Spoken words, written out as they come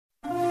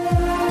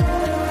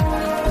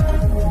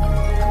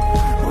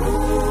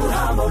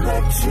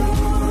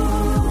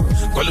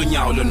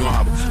Kolonyawo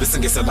lonwabo bese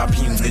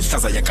ngeselapha ingci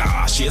ihlaza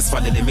yakashi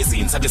esivalele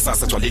emizini sathi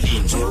sasa gcwale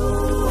linje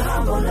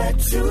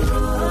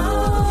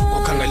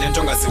ukhangele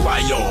into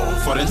ongaziwayo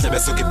for endlebe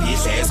soke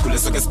ibhidle esikhule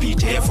soke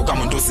sibhidhe fuka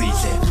umuntu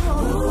usidle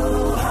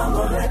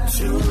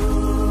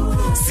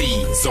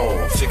sizo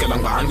fikela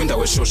ngani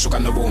kwindawo eshushu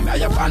kanobomi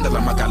ayabanda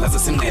lamagala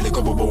zesinqele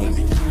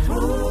kobobomi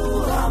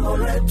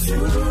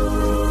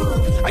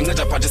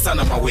anceda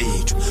phathisana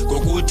mawethu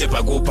ngokude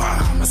bhakupha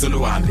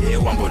maseluhambe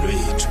uhambo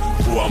lwethu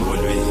uhambo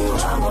lwethu.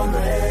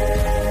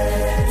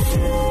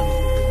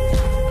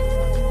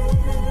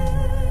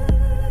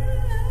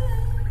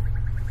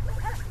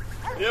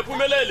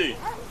 Yephumeleli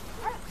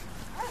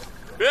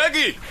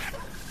Beki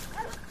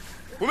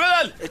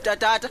Phumeleli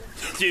Tata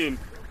Tyhini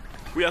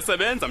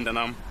uyasebenza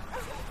mntanami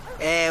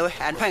Ewe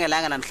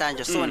andiphangelanga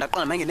namhlanje so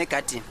ndaqonda mangene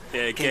egadini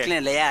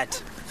ngiclean le yard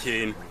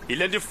Tyhini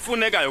ilento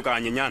ifunekayo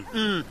kanye nyana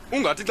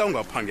ungathi xa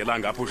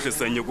ungaphangelanga apho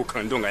uhlisenye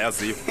ukukha into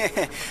ongayaziyo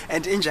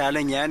and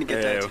injalo nyani ke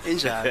tata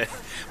injalo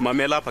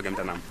mamela apha ke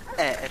mntanami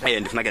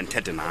ndifuna ke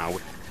ndithethe nawe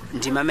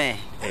ndimame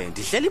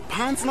ndihleli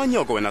phansi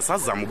nonyoko wena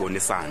sazama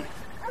ubonisana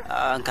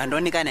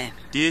ngantoni kanene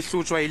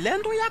ndihlutshwa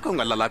yilento yakho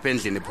ungalalapha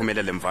endlini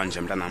iphumelele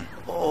mvanje mntanami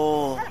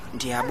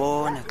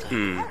ndiyabona xa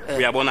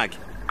uyabona ke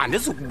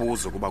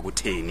andizukubuza ukuba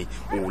kutheni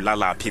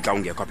ulalaphi xa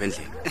ungekho apha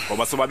endlini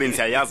ngoba sobabini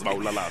siyayazi uba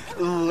ulalaphi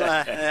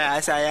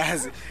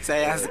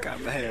sayazi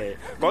kama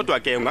kodwa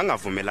ke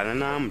ungangavumelana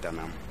nam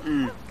mntanam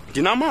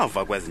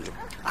ndinamava kwezinto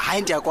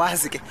hayi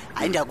ndiyakwazi ke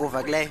hayi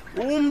ndiyakuva kuleyo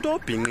umntu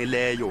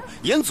obhinqileyo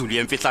yenzulu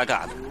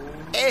yemfihlakalo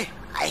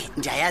hayi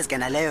ndiyayazi ke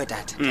naleyo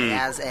tata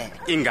ndiyayazi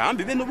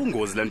ingahambi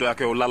benobungozi lento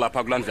yakho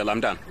yolalapha kulaa ndlela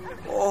mntana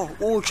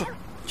utsho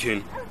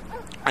tyhini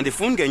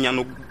andifuni ke nyani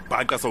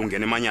ukubhaqa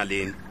sowungena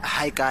emanyaleni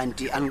hayi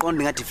kanti andiqondi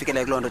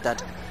ndingadifikele kuloo nto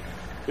tata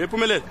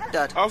Ephumelele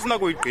awufuna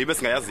kuyigqiba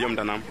singayaziyo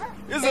mntanam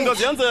izinto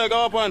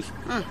ziyenzeka aphandle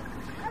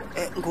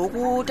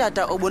ngoku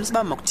tata ubonisa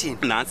uba makuthini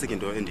nantsi ke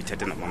into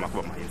endithethe namama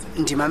kuba mayenze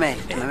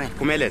ndimamele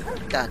Phumelele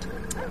tata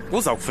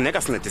kuza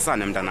kufuneka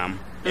sincedisane mntanam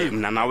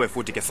mna nawe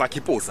futhi ke sakhe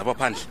ipozi apha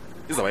phandle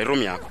izawuba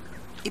yiroom yakho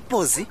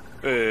ipozi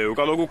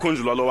kaloku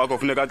ukhunjulwa lo wakho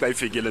funeka xa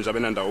ifikile nje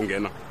abenandawo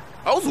ungena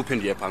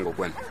awuzuphinde iye phaa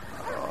ngokwena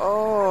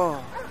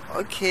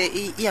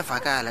okay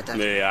iyavakala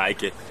tata hayi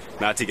ke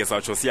nathi ke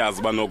satsho siyazi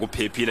uba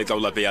nokuphephile xa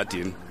ulapha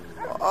eyadini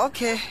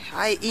okay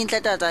hayi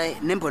intle tata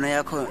nembono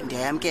yakho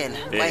ndiyayamkela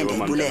kwaye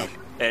ndiyibulela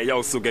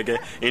yawusuke ke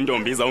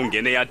intombi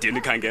izawungena eyadini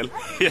ikhangela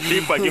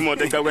ibhaki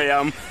imoto ecakwe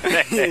yam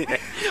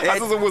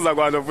asizubuza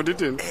kwanto futhi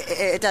ithini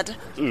tata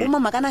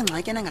umama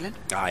kanangxaki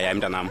nangalento hayi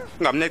mntanam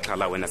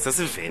ungamnexhala wena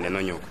sesivene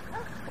nonyoko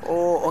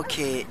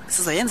okay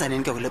sizayenza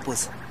nini ke kule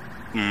posi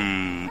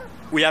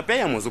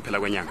uyapeya moza uphela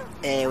kwenyanga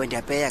ewe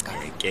ndiyapeya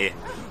ke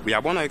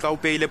uyabona xa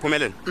upeyile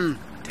Phumelele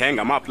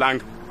thenga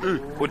amaplanga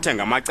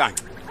uthenga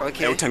amacanca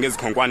uthenga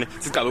izikhonkwane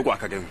siqala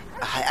ukwakha ke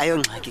hayi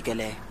ayongxaki ke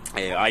leyo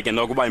hayi ke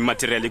nokuba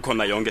imaterial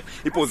ikhona yonke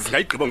ipozi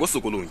singayigqiba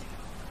ngosuku lunye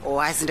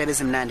hayi izinto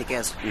bezimnandi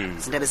kezo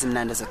izinto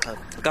bezimnandi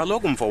zexhako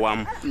kaloku mfo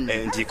wam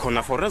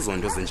ndikhona for ezo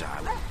nto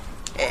zinjalo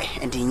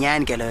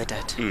ndiyinyani ke leyo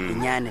tata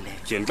inyani leyo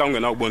tyhini xa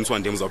ungena ukuboniswa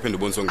ndim uzawuphinda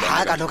uboniswa ngubani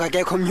hayi kaloku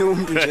akekho omnye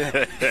umntu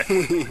nje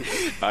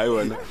hayi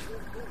wena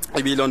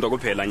ibiyiloo nto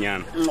kuphela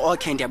nyana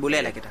okay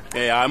ndiyabulela ke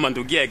tata hayi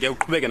mandukuyeke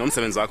uqhubeke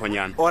nomsebenzi wakho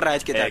nyana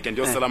alright ke tata ke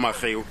ndiyosela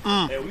amarhewu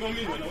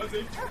unomini wena wenze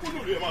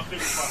ikhululu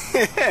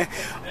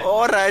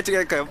yamarhewu alright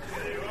ke gqeba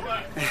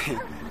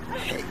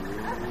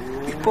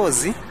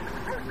ipozi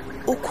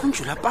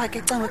ukhunjula pake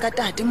ecangwe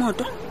katata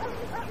imoto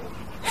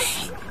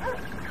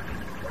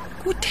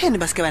kutheni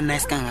basike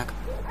banice kangaka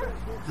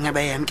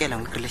ngabe yamkela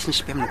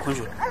nge-relationship yami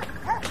nokhunjula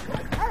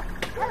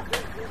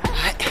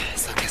hayi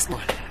sakhe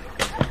sibone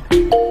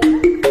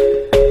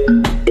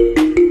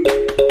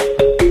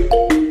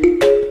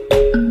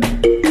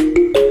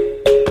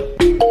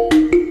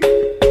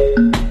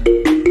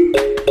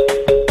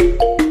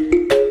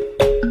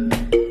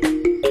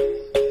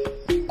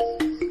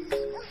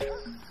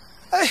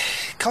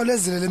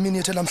khawulezile le mini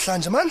yethu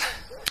namhlanje man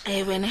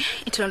wena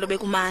ithona nto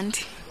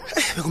bekumandi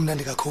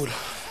bekumnandi kakhulu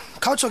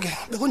khawutsho ke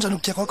bekunjani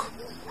ukutya kwakho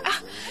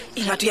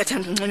ingathi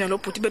uyathanda unconywa lo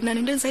bhuti bekunani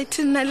into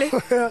endizayithini nale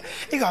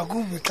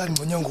ingakubi xa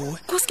ngconywa nguwe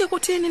kusike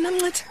kutheni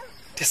namncitha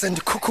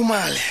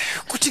ndisendikhukhumale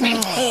kuthi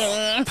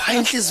phaa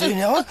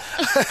entliziyweni yawo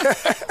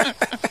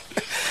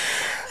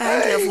hayi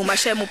ndiyavuma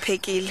shem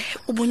uphekile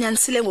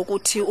ubunyanisile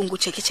ngokuthi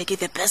ungujekijeki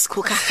the best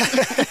cooker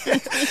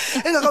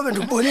engakabe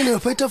ndikubonile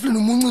phaa etafuleni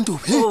umuncu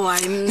ntombi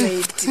hayi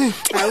mncedi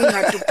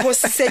awungade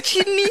uphosise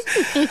tshini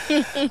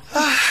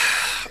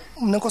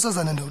mna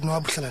nkosazana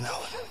ndonwaba uhlala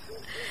nawe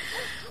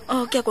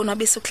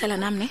kuyakonwabisa ukuhlala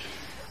nam ne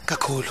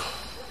kakhulu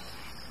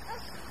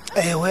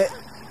ewe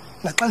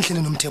naxa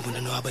ndihleli nomthembu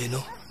ndonwaba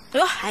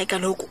hayi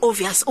kaloku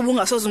obvious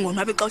ubungasoze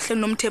ngonwabi xa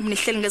uhleli nomthembu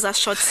nihleli ngeza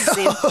shots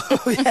zenu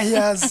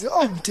uyayazi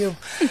mthembu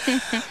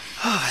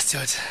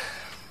siyothe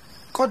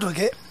kodwa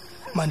ke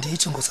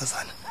manditsho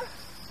nkosazana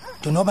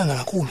ndonwaba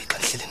ngakumbi xa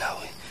ndihleli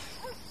nawe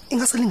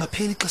ingase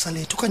lingapheli ixesha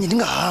lethu okanye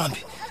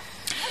ndingahambi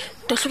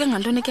ndohluke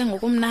ngantoni ke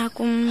ngokumna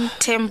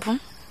kumthembu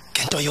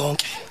ngento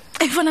yonke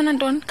efana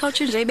nantoni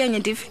khawutsho nje ibenye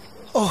ndivi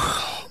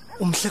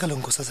umhleka lo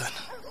nkosazana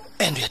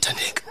and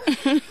uyathandeka.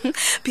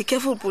 Be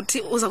careful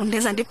buthi uza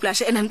kundenza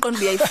ndiblush and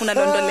andiqondi uyayifuna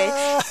lonto le.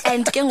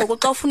 And ke ngoku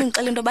xa ufuna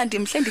ngixela into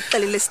bandimhle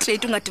ndikuxelele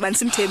straight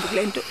ungadibanisa imthembu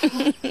kulento.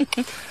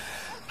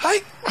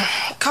 Hayi,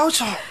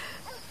 Couch.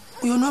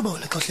 Uyonwaba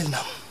wena xa uhleli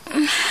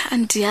nami?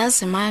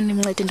 Andiyazi mani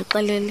mncede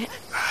ndixelele.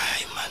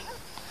 Hayi man.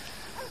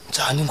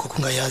 Njani ngoku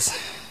ungayazi?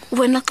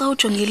 Wena xa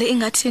ujongile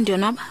ingathi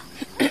ndiyonwaba?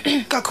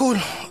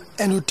 Kakhulu.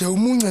 And ude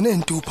umunce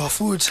nentupha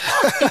futhi.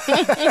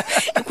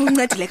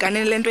 Ikuncedile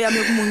kanene lento yami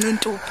yokumunca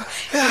intupha.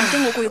 Kanti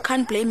ngoku you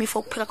can't blame me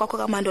for ukupheka kwakho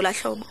kamando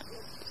lahlobo.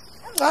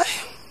 Hayi,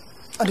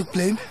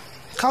 andikublame.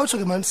 Couch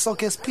ke man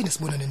soke siphinde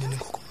sibonane nini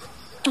ngoku.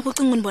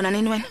 Ubucinga unibona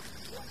nini wena?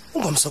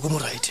 Ungomso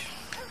komright.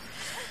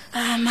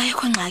 Maye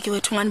khongxaki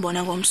wethu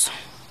unganibona ngomso.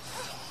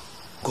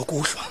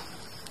 Ngokuhlwa.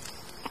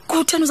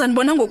 Kutheni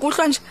uzanibona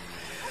ngokuhlwa nje?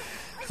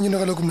 Yini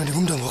kaloku mina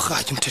ndingumntu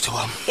ngorhatya umthetho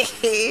wami.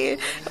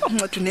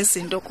 Umncede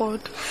nezinto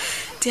kodwa.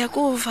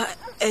 Ndiyakuva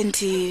and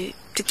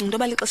ndicinga into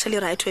balixesha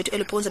leright wethu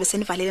eliphonza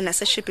besenivalele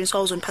naseshipini so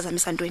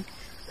awuzoniphazamisa ntweni.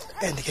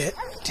 And ke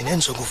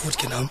ndinenjongo futhi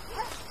ke nami.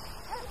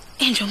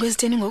 Injongo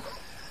ezitheni ngoku?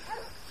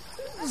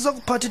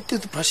 Zokuphatha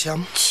i-toothbrush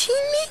yami.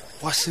 Chini?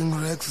 Washing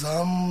rags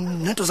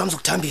zam, nento zami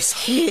zokuthambisa.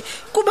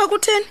 Kuba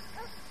kutheni?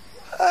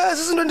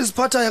 Sizinto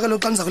endiziphathayo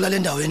kaloku xa ndizakulala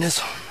endaweni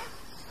eso.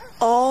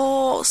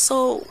 Oh,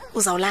 so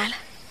uzawulala?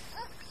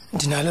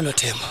 Ndinalo lo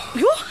themba.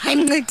 Yho, hayi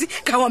mncedi,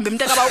 kahambe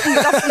mntaka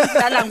ungekafuni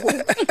ukulala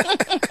ngoku.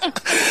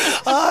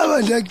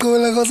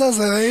 Ndiyaqola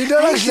nkosazana, into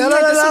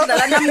akudlala la.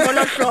 Sidlala nami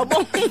ngolo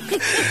hlobo.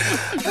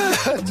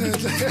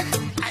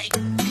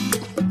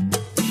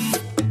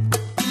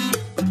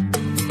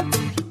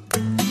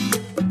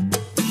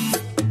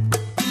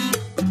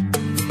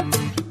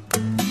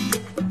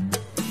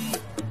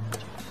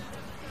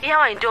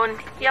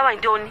 Yawa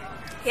intoni?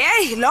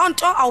 Hey,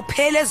 lonto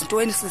awuphele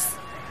ezintweni sisi.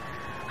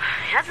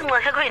 Yazi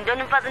nxakho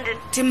intoni mfazi ndini?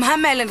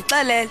 Ndimhamele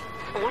ndixelele.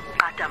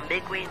 Ungugqada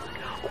mbekweni.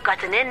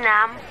 Ugade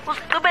nenami.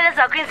 Usiqibele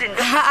zakho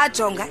izinto.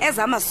 Ajonga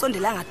ezama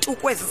sisondelanga tu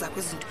kwezi zakho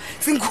izinto.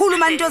 Sinkhulu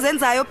manje into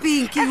zenzayo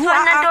Pinky.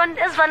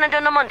 Ezifana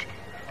ntoni Nomonde?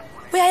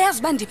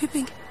 Uyayazi bandiphi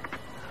Pinky?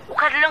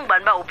 Ukhathele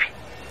ngibani ba uphi?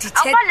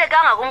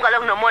 Awubalekanga kumngalo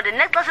kuNomonde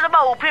nexesha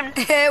loba uphi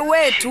mina?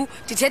 Wethu,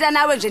 ndithetha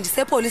nawe nje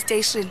ndise-police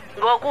station.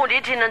 Ngoku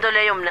ndithini into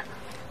leyo mina?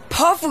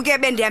 Phofu ke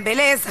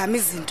bendihambele ezami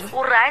izinto.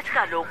 Uright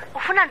kaloku.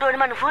 Ufuna ntoni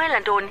manje? Ufunela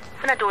ntoni?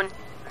 Ufuna ntoni?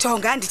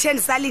 Jonga ndithe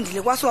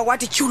ndisalindile kwasuka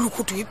kwathi tyhulu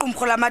khuthu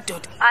iqumrho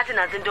lamadoda. Athi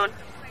nazi ntoni?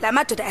 La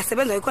madoda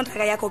asebenza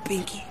ikontraka yakho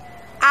Pinky.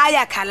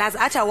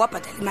 Ayakhalaza athi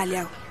awabhadala imali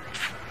yakho.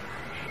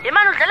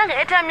 Imali udlala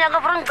nge-airtime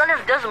yakho for ngicela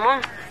izinto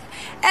ezimuncu.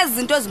 Ezi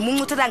zinto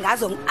ezimuncu uthetha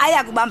ngazo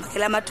ayakubamba ke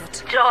la madoda.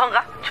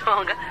 Jonga.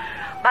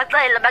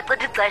 Bacela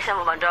bacitha ixesha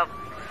abantu abo.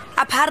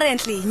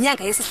 Apparently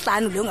inyanga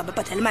yesihlanu leyo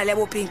ngababhadala imali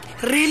yabo Pinky.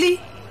 Really?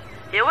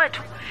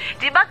 Yewethu,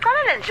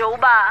 ndibaxelele nje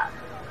uba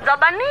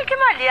ngizabanika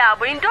imali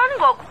yabo. Intoni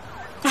ngoku?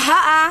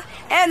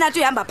 Nathi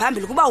uhamba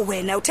phambili kuba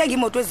wena uthenga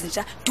imoto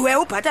ezintsha, duwe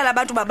ubhatala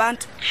abantu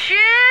babantu.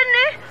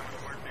 Shini?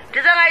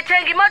 Ndiza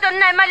ngayithenga imoto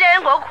nina imali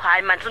yayo ngoku.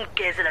 Hayi manje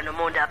unigezela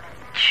Nomonde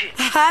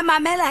apha.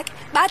 Mamela ke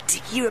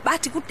badikiwe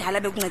bathi kudala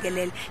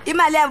bekuncekelele.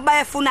 Imali yabo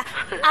bayefuna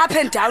up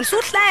and down.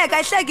 Suhleka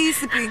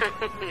ihlekisi Pinky.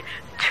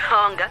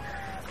 Jonga.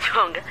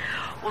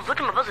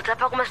 Uzothi mabazothi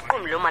apha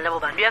kumasiqumi lo mali abo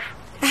bantu uyafa?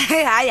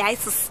 Hayi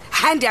sisi.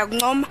 Hayi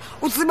ndiyakuncoma.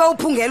 Utsibe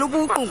uphungela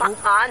ubuqu ngoku.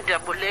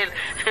 Ndiyabulela.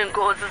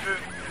 Enkosi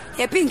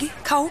sisi. Pinky,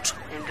 Couch.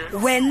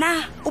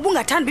 Wena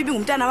ubungathandi bibi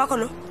ngumntana wakho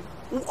lo.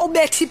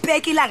 Ubethi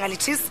ipeki ilanga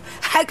lithisa.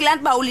 Hayi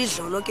kulanti ba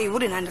ulidlolo ke you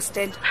wouldn't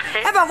understand.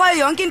 Eva kwayo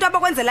yonke into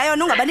abakwenzela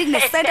yona ungabaniki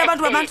nesent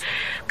abantu babantu.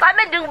 Xa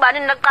bendingubani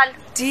naqala?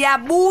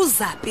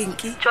 Ndiyabuza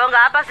Pinky.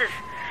 Jonga apha sisi.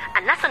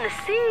 Anaso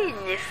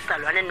nesinye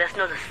isizalwane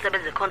nesinoze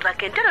sisebenze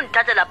icontract entweni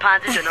ndithathela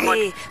phansi nje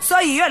Nomonde.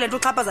 So yiyo lento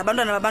uxhaphaza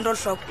abantwana babantu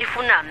olhlobo.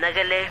 Ifuna mna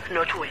ke le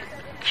not wena.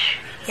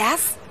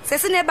 Yes.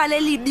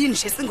 Sesinebaleli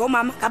ibinje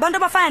singomama ngabantu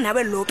abafana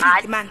nawe lo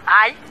Pinky man.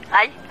 Hayi.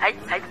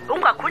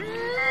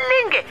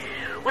 Ungakhulinge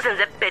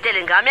usenze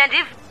bhetele ngami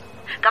yandiva.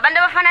 Ngabantu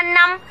abafana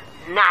nam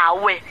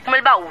nawe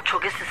kumele ba utsho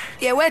ke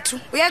sisi. Yewethu,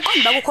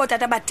 uyaqonda bakho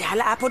tata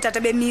abadala apho tata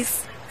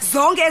bemisi.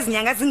 Zonke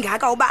ezinyanga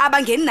zingaka uba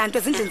abangeni nanto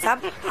ezindlini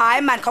zabo.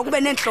 Hayi man,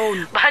 khakube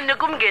nenhloni. Bani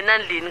kumngena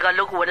ndlini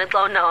kaloku wena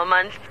xa unawo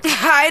amandla.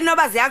 Hayi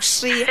noba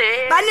ziyakushiya.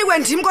 Banikwe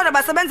ndim kodwa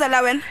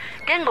basebenzela wena.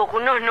 Ke ngoku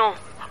no.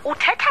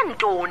 Uthetha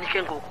ntoni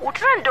ke ngoku?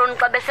 Uthetha ntoni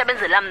xa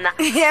besebenzela mna?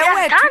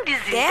 Uyathanda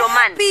izinto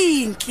man.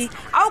 Pinky,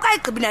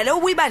 awukayigqibi nale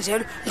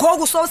ubuyibanjelo.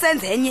 Ngoku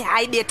sowusenze enye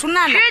hayi bethu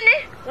nana.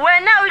 Shini?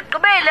 Wena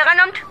uyigqibele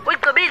kaNomthu?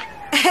 Uyigqibile?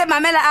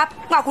 Mamela apha,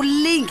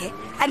 ungakulinge.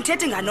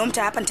 Andithethi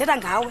ngaNomthu apha, ndithetha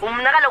ngawe.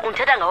 Umna kaloku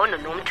ngithetha ngawo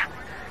noNomthu.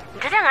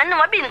 Ndithetha ngani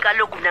nomabini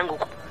kaloku mna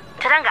ngoku?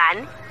 Ndithetha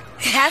ngani?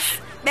 Yes,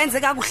 benze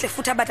kakuhle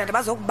futhi abadala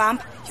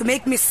bazokubamba. You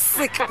make me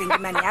sick Pinky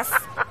man, yes.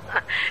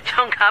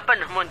 Jonga apha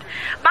Nomonde.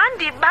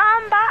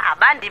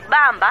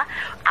 Abandibamba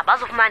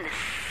abazofumana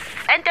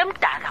sente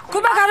emdaka.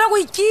 Kuba kaloku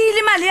uyityile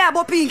imali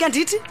yabo Pinky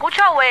andithi?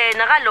 Kutsho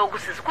wena kaloku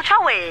sisi, kutsho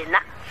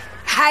wena.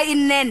 Hayi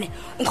nene,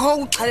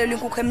 ngokuchalela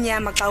inkukhu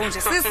emnyama xa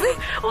unje sisi.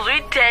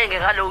 Uzuyithenge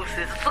kaloku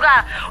sisi.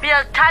 Suka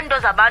uyazithanda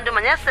zabantu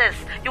manje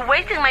sisi. You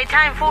wasting my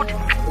time futhi.